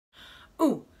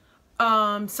Ooh,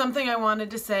 something I wanted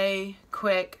to say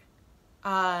quick.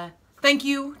 Thank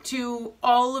you to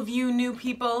all of you new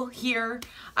people here.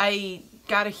 I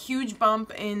got a huge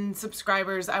bump in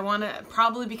subscribers. I want to,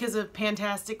 probably because of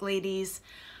Pantastic Ladies.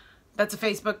 That's a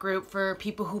Facebook group for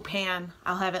people who pan.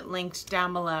 I'll have it linked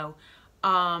down below.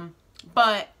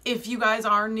 But if you guys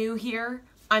are new here,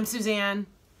 I'm Suzanne.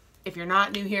 If you're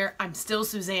not new here, I'm still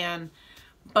Suzanne.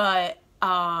 But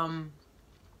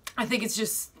I think it's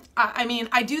just, I mean,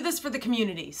 I do this for the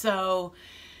community. So,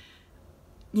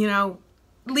 you know,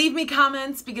 leave me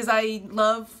comments because I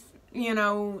love, you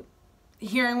know,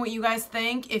 hearing what you guys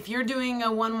think. If you're doing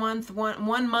a one month,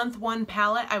 one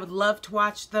palette, I would love to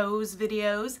watch those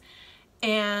videos.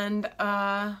 And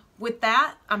with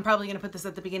that, I'm probably going to put this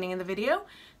at the beginning of the video.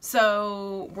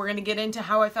 So we're going to get into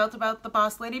how I felt about the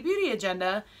Boss Lady Beauty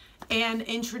Agenda and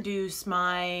introduce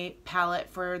my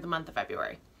palette for the month of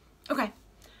February. Okay.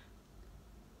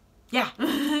 Yeah.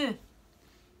 Hi.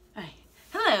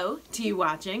 Hello to you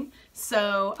watching.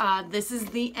 So this is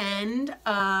the end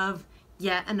of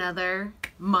yet another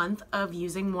month of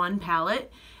using one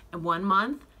palette in 1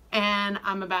 month, and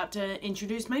I'm about to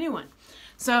introduce my new one.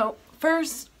 So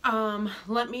first,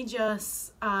 let me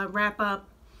just wrap up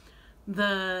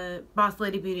the Boss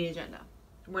Lady Beauty Agenda.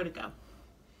 Where'd it go?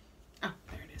 Oh,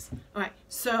 there it is. All right,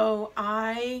 so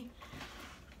I'm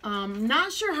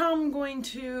not sure how I'm going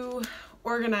to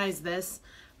organize this,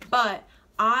 but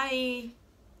with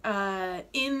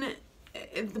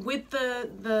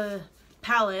the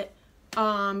palette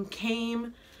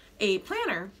came a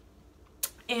planner,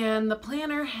 and the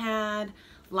planner had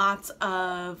lots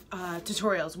of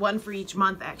tutorials, one for each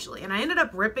month actually, and I ended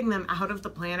up ripping them out of the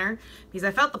planner because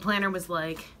I felt the planner was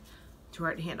like too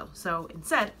hard to handle. So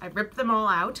instead I ripped them all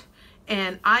out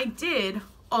and I did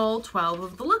all 12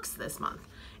 of the looks this month,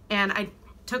 and I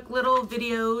took little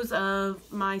videos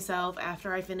of myself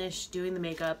after I finished doing the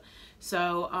makeup.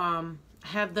 So I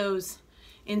have those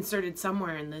inserted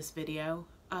somewhere in this video.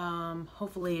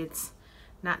 Hopefully it's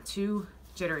not too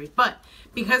jittery, but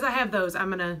because I have those, I'm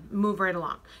gonna move right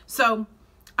along. So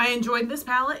I enjoyed this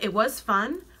palette. It was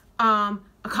fun. A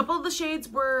couple of the shades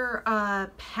were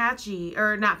patchy,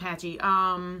 or not patchy,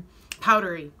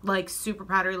 powdery, like super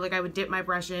powdery, like I would dip my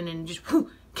brush in and just whoo,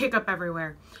 kick up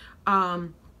everywhere.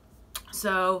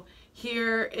 So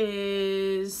here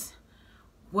is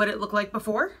what it looked like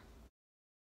before.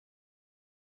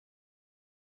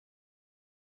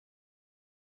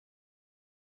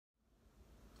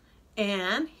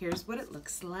 And here's what it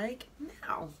looks like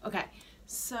now. Okay,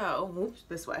 so, oops,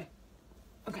 this way.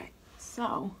 Okay,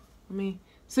 so,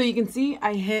 so you can see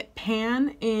I hit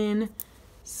pan in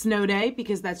Snow Day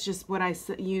because that's just what I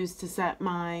use to set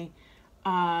my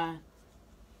eyeshadow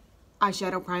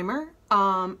primer.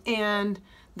 And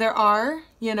there are,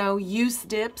 you know, use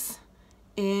dips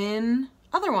in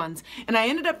other ones. And I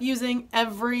ended up using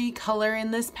every color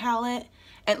in this palette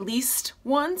at least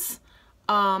once.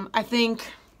 I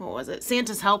think, what was it?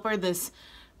 Santa's Helper, this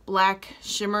black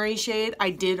shimmery shade, I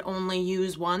did only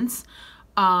use once.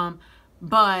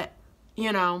 But,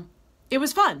 you know, it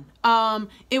was fun.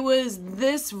 It was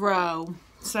this row.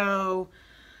 So,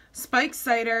 Spiked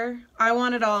Cider, I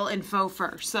Want It All, in Faux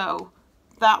Fur. So,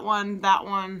 that one,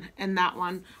 and that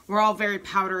one were all very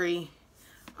powdery.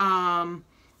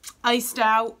 Iced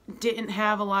Out didn't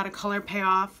have a lot of color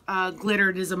payoff.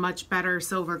 Glittered is a much better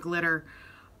silver glitter.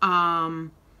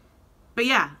 But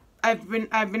yeah, I've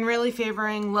been really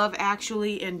favoring Love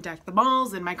Actually and Deck the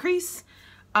Balls in my crease.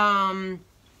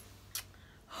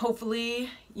 Hopefully,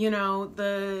 you know,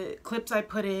 the clips I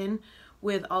put in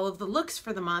with all of the looks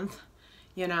for the month,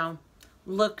 you know,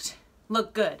 look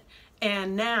good.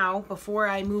 And now, before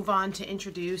I move on to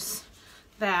introduce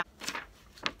that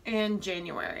in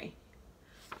January.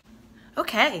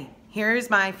 Okay, here's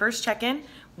my first check-in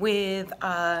with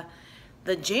the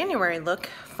January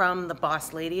look from the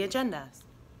Boss Lady Agenda.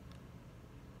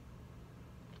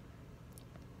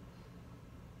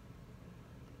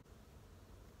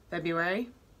 February?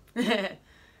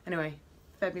 Anyway,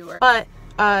 February. But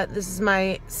this is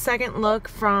my second look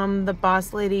from the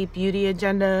Boss Lady Beauty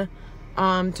Agenda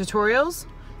tutorials.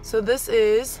 So this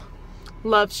is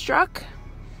Love Struck,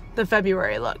 the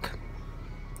February look.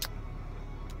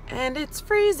 And it's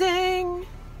freezing. All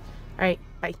right,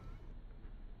 bye.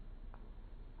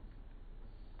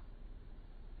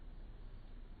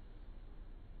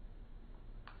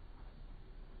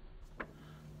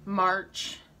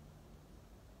 March.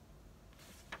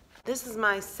 This is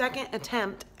my second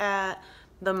attempt at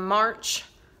the March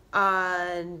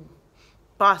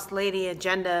Boss Lady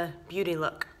Agenda beauty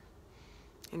look.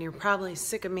 And you're probably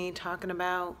sick of me talking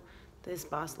about this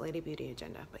Boss Lady Beauty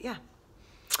Agenda, but yeah.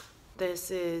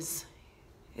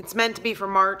 it's meant to be for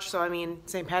March, so I mean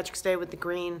St. Patrick's Day with the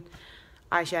green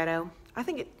eyeshadow. I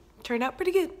think it turned out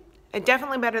pretty good. And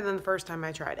definitely better than the first time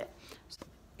I tried it.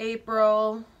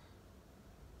 April.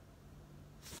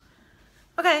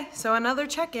 Okay, so another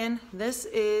check-in. This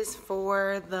is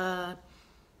for the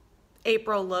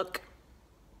April look.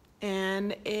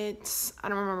 And it's, I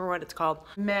don't remember what it's called.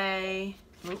 May.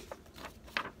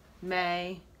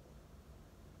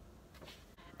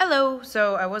 Hello,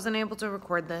 so I wasn't able to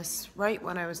record this right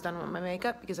when I was done with my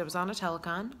makeup because I was on a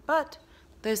telecon, but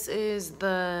this is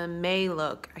the May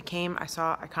look. I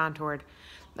saw, I contoured.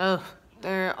 Ugh,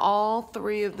 they're all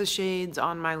three of the shades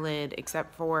on my lid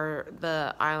except for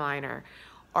the eyeliner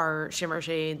are shimmer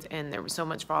shades, and there was so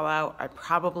much fallout. I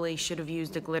probably should have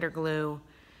used a glitter glue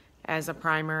as a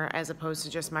primer as opposed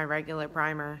to just my regular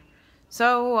primer.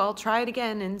 So I'll try it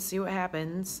again and see what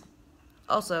happens.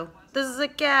 Also, this is a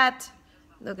cat.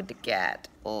 Look at the cat.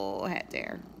 Oh, hat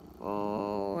there.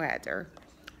 Oh, hat there.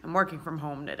 I'm working from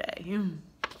home today.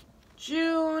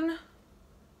 June.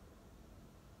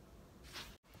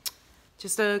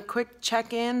 Just a quick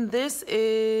check-in. This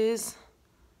is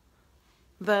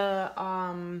the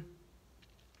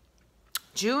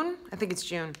June. I think it's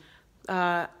June.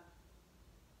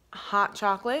 Hot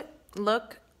chocolate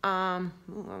look. Ooh, I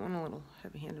went a little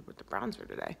heavy-handed with the bronzer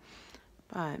today,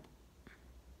 but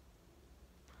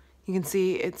you can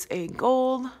see it's a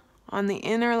gold on the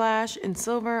inner lash and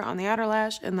silver on the outer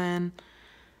lash, and then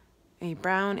a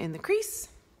brown in the crease.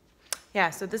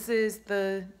 Yeah, so this is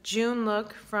the June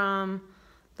look from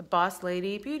the Boss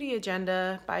Lady Beauty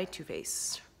Agenda by Too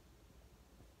Faced.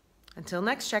 Until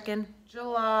next check-in,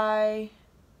 July.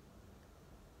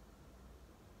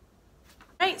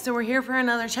 All right, so we're here for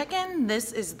another check-in.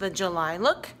 This is the July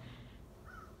look.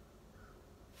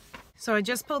 So I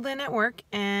just pulled in at work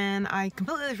and I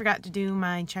completely forgot to do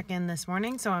my check-in this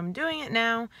morning, so I'm doing it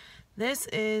now. This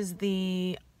is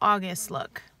the August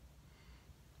look.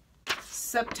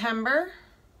 September.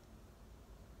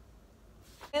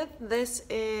 This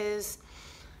is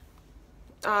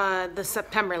the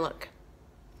September look.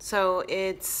 So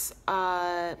it's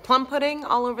plum pudding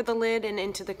all over the lid and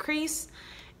into the crease,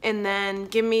 and then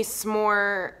give me some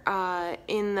more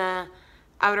in the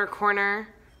outer corner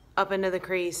up into the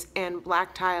crease, and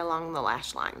black tie along the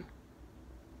lash line.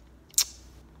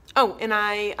 Oh, and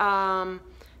I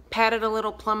patted a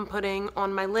little plum pudding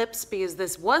on my lips because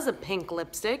this was a pink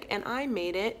lipstick and I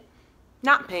made it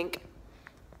not pink,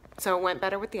 so it went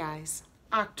better with the eyes.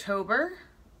 October.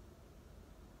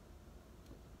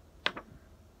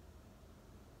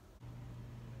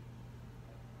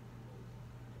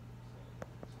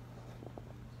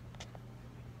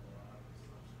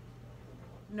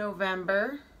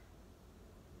 November.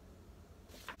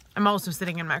 I'm also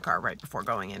sitting in my car right before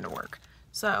going into work.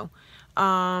 So,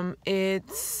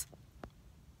 it's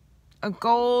a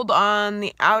gold on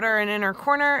the outer and inner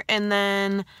corner, and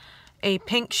then a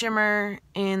pink shimmer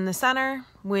in the center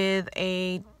with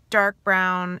a dark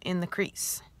brown in the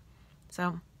crease.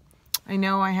 So, I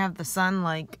know I have the sun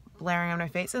like blaring on my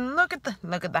face, and look at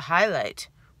the highlight.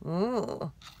 Ooh.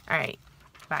 All right.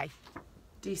 Bye.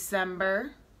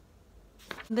 December.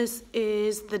 This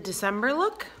is the December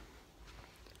look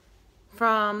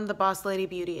from the Boss Lady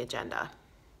Beauty Agenda.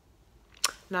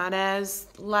 Not as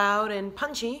loud and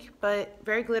punchy, but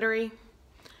very glittery.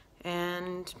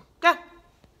 And yeah.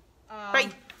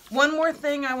 Right. One more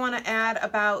thing I want to add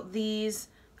about these.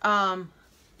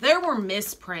 There were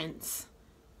misprints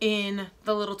in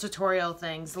the little tutorial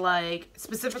things, like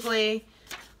specifically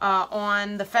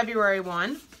on the February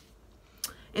one.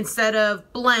 Instead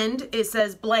of blend, it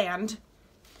says bland.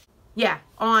 Yeah,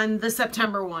 on the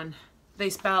September one, they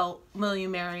spell "Will you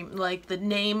marry?" like the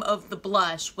name of the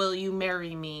blush, "Will you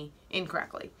marry me?"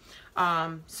 incorrectly.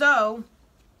 So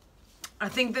I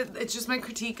think that it's just my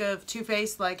critique of Too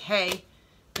Faced. Like, hey,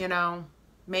 you know,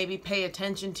 maybe pay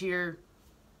attention to your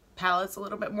palettes a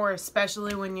little bit more,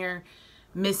 especially when you're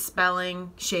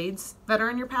misspelling shades that are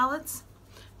in your palettes.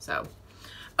 So,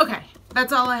 okay,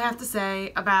 that's all I have to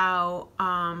say about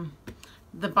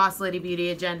the Boss Lady Beauty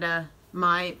Agenda.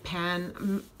 My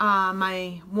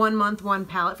 1 month 1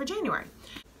 palette for January.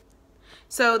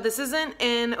 So this isn't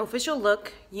an official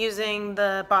look using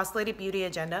the Boss Lady Beauty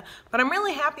Agenda, but I'm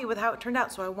really happy with how it turned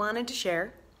out, so I wanted to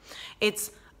share.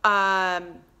 It's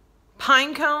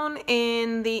pine cone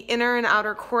in the inner and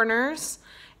outer corners,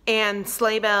 and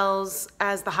sleigh bells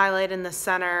as the highlight in the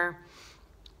center.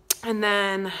 And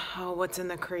then, oh, what's in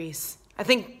the crease? I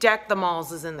think Deck the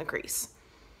Malls is in the crease.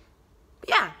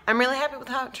 Yeah, I'm really happy with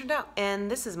how it turned out, and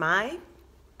this is my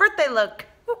birthday look.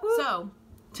 So,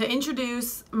 to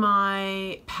introduce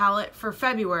my palette for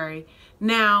February,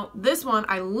 Now, this one,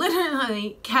 I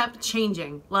literally kept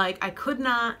changing. Like, I could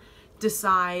not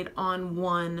decide on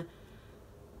one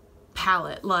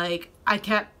palette. Like, I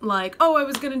kept like, oh, I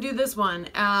was gonna do this one,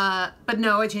 but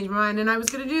no, I changed my mind and I was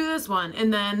gonna do this one,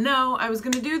 and then no, I was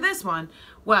gonna do this one.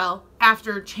 Well,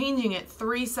 after changing it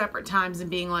 3 separate times and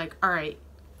being like, all right,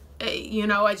 you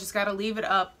know, I just gotta leave it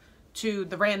up to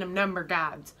the random number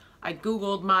gods. I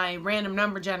Googled my random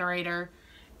number generator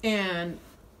and,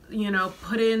 you know,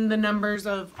 put in the numbers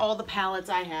of all the palettes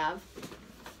I have,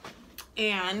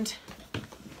 and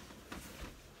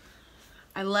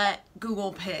I let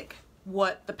Google pick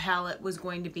what the palette was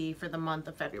going to be for the month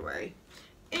of February.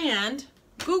 And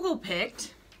Google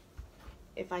picked,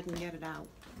 if I can get it out,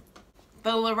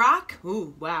 the Lorac,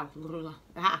 ooh, wow,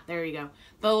 there you go.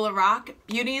 The Lorac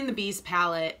Beauty and the Beast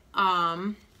palette, yeah.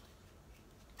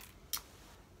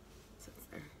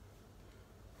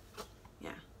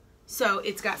 So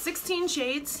it's got 16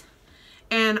 shades,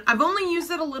 and I've only used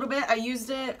it a little bit. I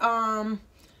used it,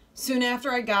 soon after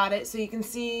I got it, so you can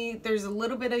see there's a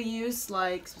little bit of use,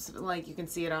 like you can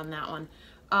see it on that one.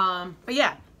 But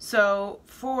yeah, so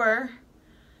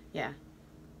yeah.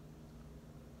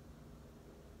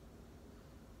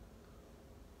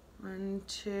 1,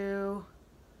 2,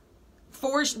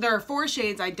 4, there are 4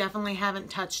 shades I definitely haven't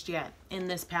touched yet in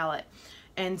this palette.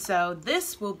 And so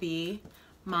this will be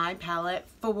my palette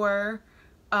for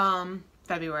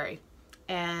February.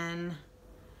 And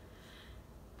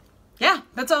yeah,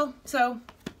 that's all. So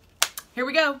here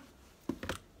we go.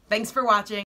 Thanks for watching.